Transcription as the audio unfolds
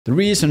The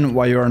reason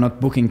why you are not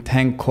booking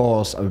 10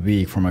 calls a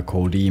week from a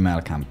cold email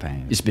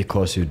campaign is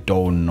because you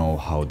don't know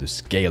how to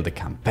scale the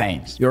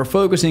campaigns. You're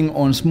focusing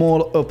on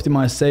small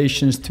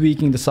optimizations,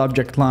 tweaking the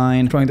subject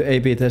line, trying to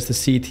A/B test the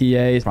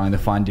CTA, trying to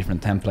find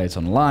different templates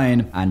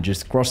online, and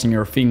just crossing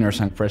your fingers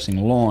and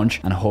pressing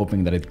launch and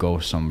hoping that it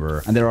goes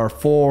somewhere. And there are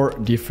 4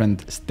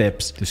 different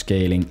steps to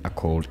scaling a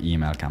cold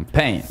email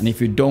campaign. And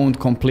if you don't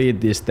complete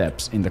these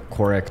steps in the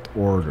correct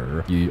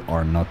order, you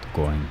are not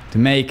going to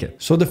make it.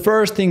 So the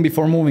first thing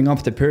before moving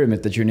up the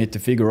pyramid that you need to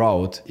figure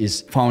out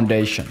is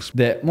foundations.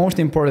 The most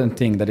important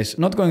thing that is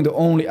not going to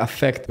only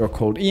affect your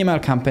cold email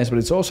campaigns, but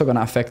it's also going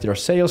to affect your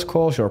sales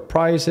calls, your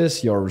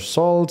prices, your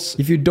results.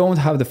 If you don't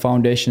have the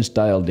foundations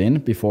dialed in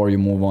before you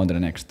move on to the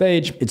next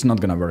stage, it's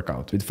not going to work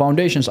out. With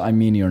foundations, I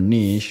mean your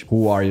niche.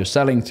 Who are you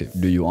selling to?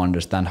 Do you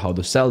understand how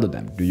to sell to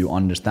them? Do you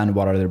understand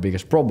what are their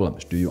biggest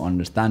problems? Do you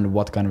understand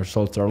what kind of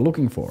results they're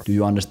looking for? Do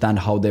you understand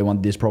how they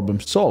want these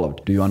problems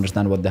solved? Do you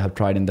understand what they have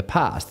tried in the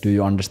past? Do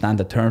you understand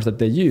the terms that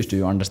they use? Do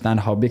you understand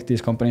how big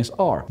these companies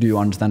are? Do you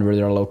understand where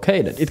they're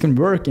located? It can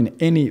work in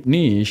any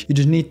niche. You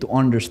just need to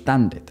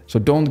understand it. So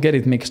don't get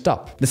it mixed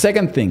up. The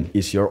second thing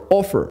is your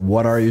offer.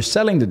 What are you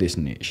selling to this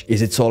niche?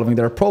 Is it solving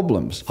their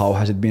problems? How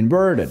has it been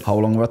worded? How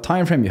long of a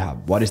time frame you have?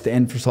 What is the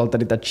end result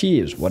that it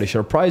achieves? What is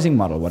your pricing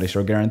model? What is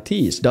your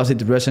guarantees? Does it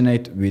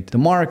resonate with the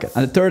market?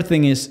 And the third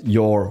thing is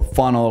your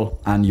funnel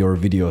and your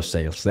video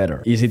sales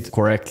letter. Is it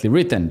correctly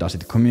written? Does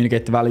it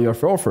communicate the value of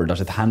your offer?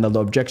 Does it handle the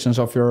objections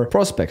of your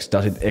prospects?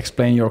 Does it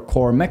explain your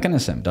core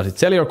mechanism? Does it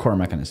sell your core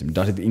mechanism?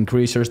 Does it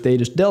increase your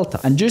status delta?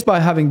 And just by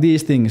having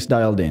these things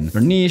dialed in,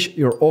 your niche,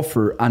 your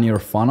offer, and your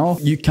funnel,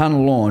 you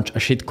can launch a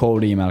shit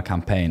cold email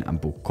campaign and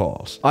book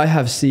calls. I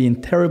have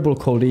seen terrible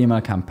cold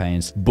email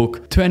campaigns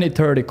book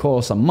 20-30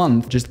 calls a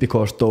month just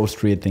because those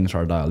 3 things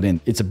are dialed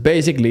in. It's a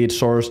basic lead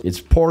source,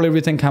 it's poorly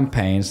written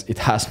campaigns, it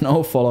has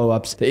no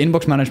follow-ups, the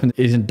inbox management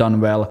isn't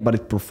done well, but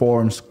it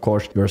performs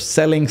because you're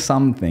selling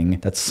something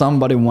that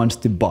somebody wants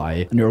to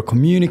buy and you're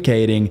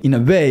communicating in a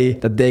way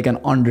that they can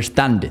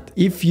understand it.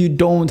 If you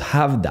don't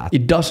have that,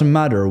 it doesn't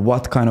matter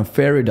what kind of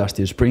fairy dust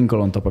you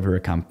sprinkle on top of your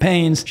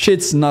campaigns,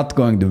 shit's not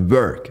going to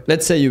work.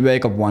 Let's say you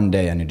wake up one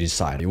day and you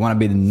decide you want to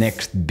be the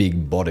next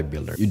big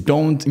bodybuilder. You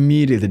don't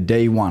immediately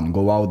day one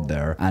go out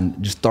there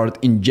and just start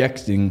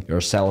injecting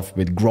yourself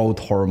with growth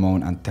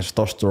hormone and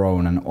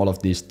testosterone and all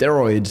of these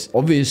steroids.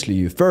 Obviously,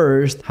 you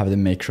first have to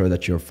make sure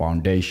that your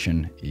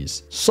foundation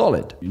is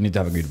solid. You need to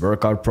have a good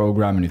workout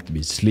program, you need to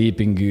be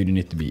sleeping good, you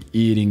need to be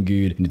eating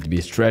good, you need to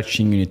be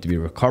stretching, you need to be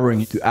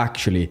recovering to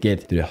actually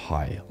get to the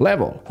high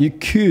level. You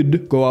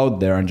could go out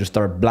there and just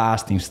start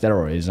blasting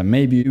steroids and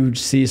maybe you would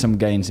see some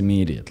gains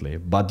immediately,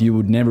 but you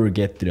would never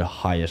get to the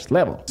highest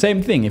level.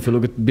 Same thing if you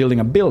look at building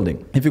a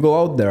building. If you go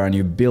out there and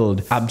you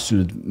build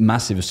absolute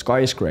massive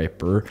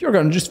skyscraper, you're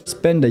gonna just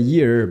spend a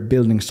year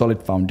building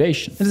solid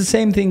foundation. And the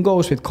same thing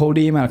goes with cold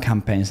email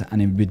campaigns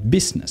and with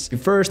business. You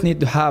first need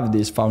to have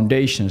these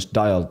foundations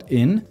dialed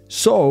in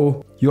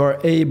so you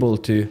are able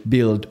to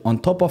build on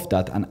top of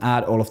that and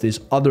add all of these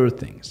other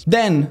things.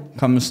 Then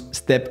comes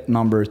step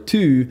number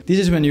 2. This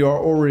is when you are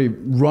already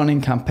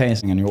running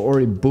campaigns and you're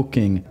already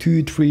booking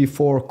 2, 3,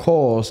 4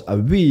 calls a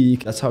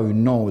week. That's how you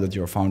know that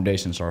your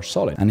foundations are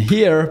solid. And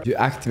here you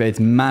activate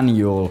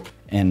manual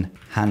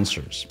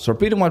enhancers. So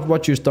pretty much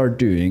what you start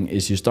doing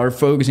is you start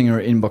focusing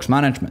your inbox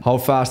management. How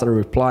fast are you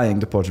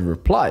replying to positive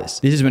replies?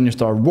 This is when you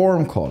start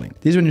warm calling.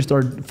 This is when you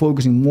start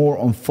focusing more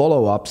on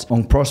follow-ups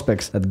on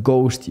prospects that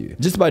ghost you.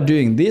 Just by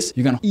doing this,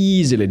 you can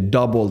easily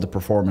double the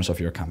performance of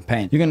your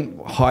campaign. You can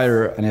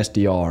hire an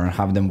SDR and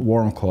have them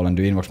warm call and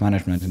do inbox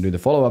management and do the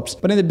follow-ups.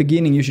 But in the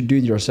beginning, you should do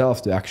it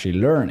yourself to actually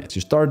learn it. So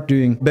you start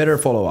doing better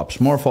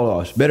follow-ups, more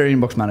follow-ups, better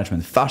inbox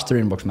management,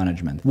 faster inbox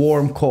management,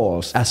 warm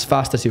calls as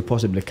fast as you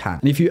possibly can.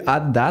 And if you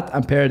add that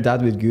and pair that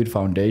with good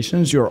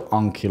foundations, you're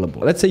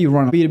unkillable. Let's say you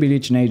run a B2B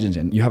lead gen agency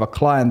and you have a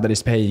client that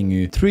is paying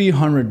you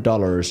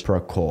 $300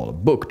 per call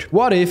booked.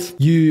 What if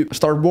you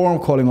start warm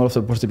calling all of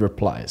the positive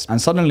replies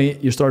and suddenly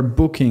you start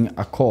booking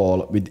a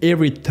call with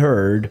every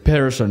 3rd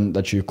person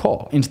that you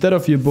call? Instead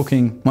of you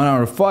booking 1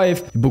 out of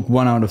 5, you book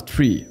 1 out of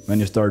 3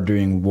 when you start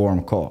doing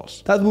warm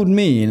calls. That would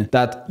mean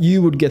that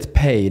you would get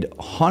paid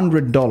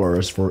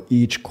 $100 for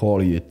each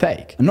call you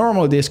take. And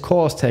normally these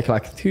calls take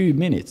like 2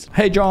 minutes.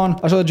 Hey John,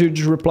 I saw that you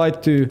just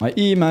replied to my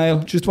email.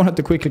 Just wanted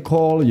to quickly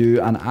call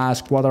you and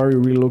ask what are you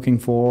really looking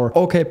for.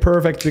 Okay,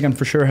 perfect. We can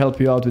for sure help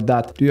you out with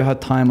that. Do you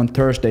have time on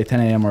Thursday 10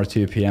 a.m. or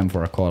 2 p.m.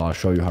 for a call? I'll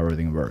show you how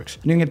everything works.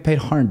 You can get paid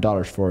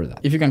 $100 for that.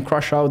 If you can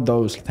crush out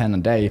those 10 a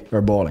day,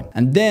 you're balling.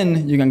 And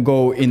then you can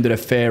go into the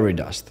fairy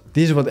dust.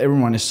 This is what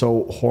everyone is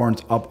so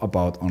horned up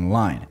about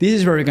online. This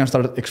is where you can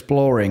start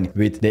exploring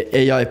with the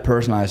AI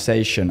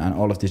personalization and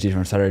all of these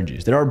different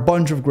strategies. There are a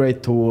bunch of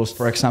great tools.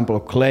 For example,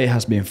 Clay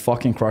has been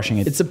fucking crushing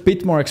it. It's a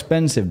bit more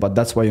expensive, but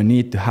that's why you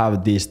need to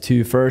have these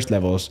 2 first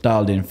levels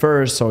dialed in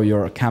first so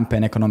your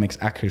campaign economics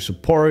actually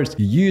supports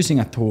you using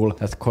a tool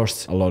that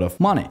costs a lot of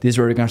money. This is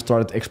where you can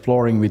start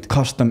exploring with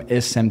custom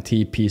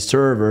SMTP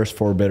servers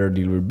for better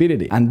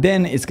deliverability. And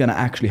then it's gonna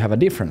actually have a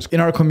difference.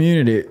 In our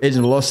community,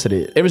 Agent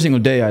Velocity, every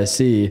single day I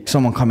see see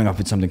someone coming up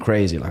with something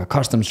crazy, like a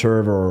custom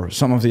server or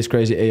some of these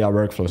crazy AI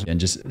workflows, and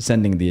just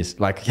sending these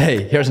like,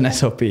 hey, here's an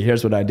SOP,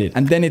 here's what I did.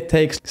 And then it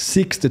takes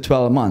 6 to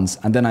 12 months,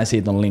 and then I see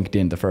it on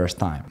LinkedIn the first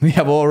time. We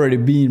have already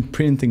been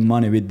printing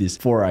money with this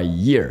for a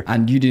year,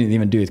 and you didn't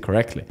even do it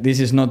correctly. This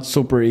is not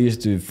super easy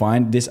to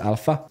find, this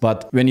alpha,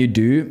 but when you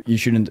do, you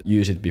shouldn't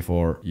use it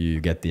before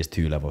you get these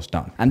 2 levels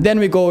done. And then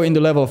we go into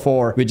level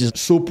 4, which is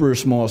super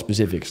small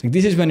specifics.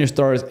 This is when you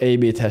start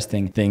A/B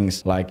testing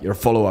things like your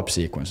follow-up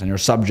sequence and your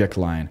subject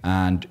line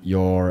and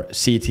your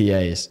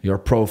CTAs, your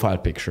profile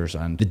pictures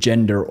and the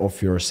gender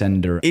of your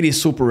sender. It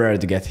is super rare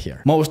to get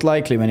here. Most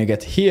likely when you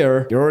get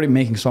here, you're already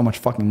making so much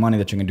fucking money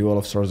that you can do all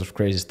of sorts of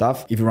crazy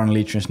stuff. If you run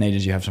lead generation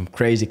agents, you have some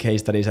crazy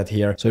case studies at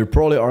here. So you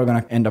probably are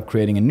gonna end up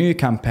creating a new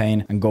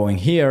campaign and going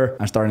here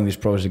and starting this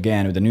process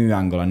again with a new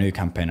angle, a new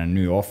campaign, and a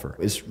new offer.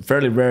 It's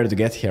fairly rare to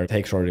get here. It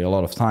takes already a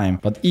lot of time.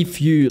 But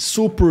if you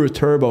super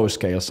turbo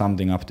scale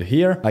something up to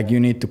here, like you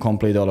need to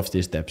complete all of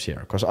these steps here.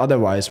 Because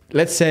otherwise,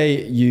 let's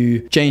say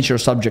you change your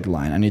subject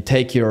line and you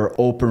take your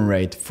open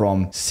rate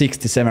from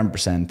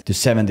 67% to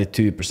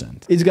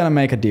 72%. It's gonna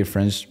make a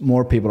difference.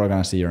 More people are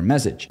gonna see your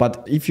message.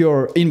 But if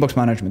your inbox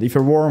management, if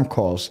your warm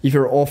calls, if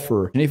your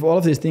offer, and if all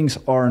of these things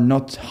are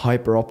not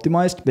hyper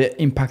optimized, the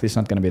impact is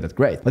not gonna be that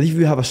great. But if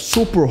you have a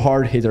super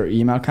hard hitter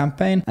email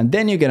campaign and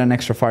then you get an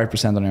extra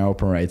 5% on your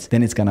open rates,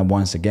 then it's gonna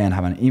once again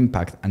have an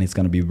impact, and it's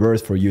gonna be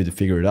worth for you to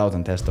figure it out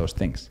and test those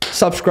things.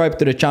 Subscribe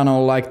to the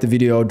channel, like the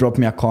video, drop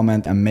me a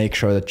comment, and make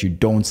sure that you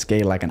don't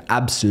scale like an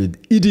absolute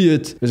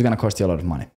idiot. It's gonna cost you a lot of money.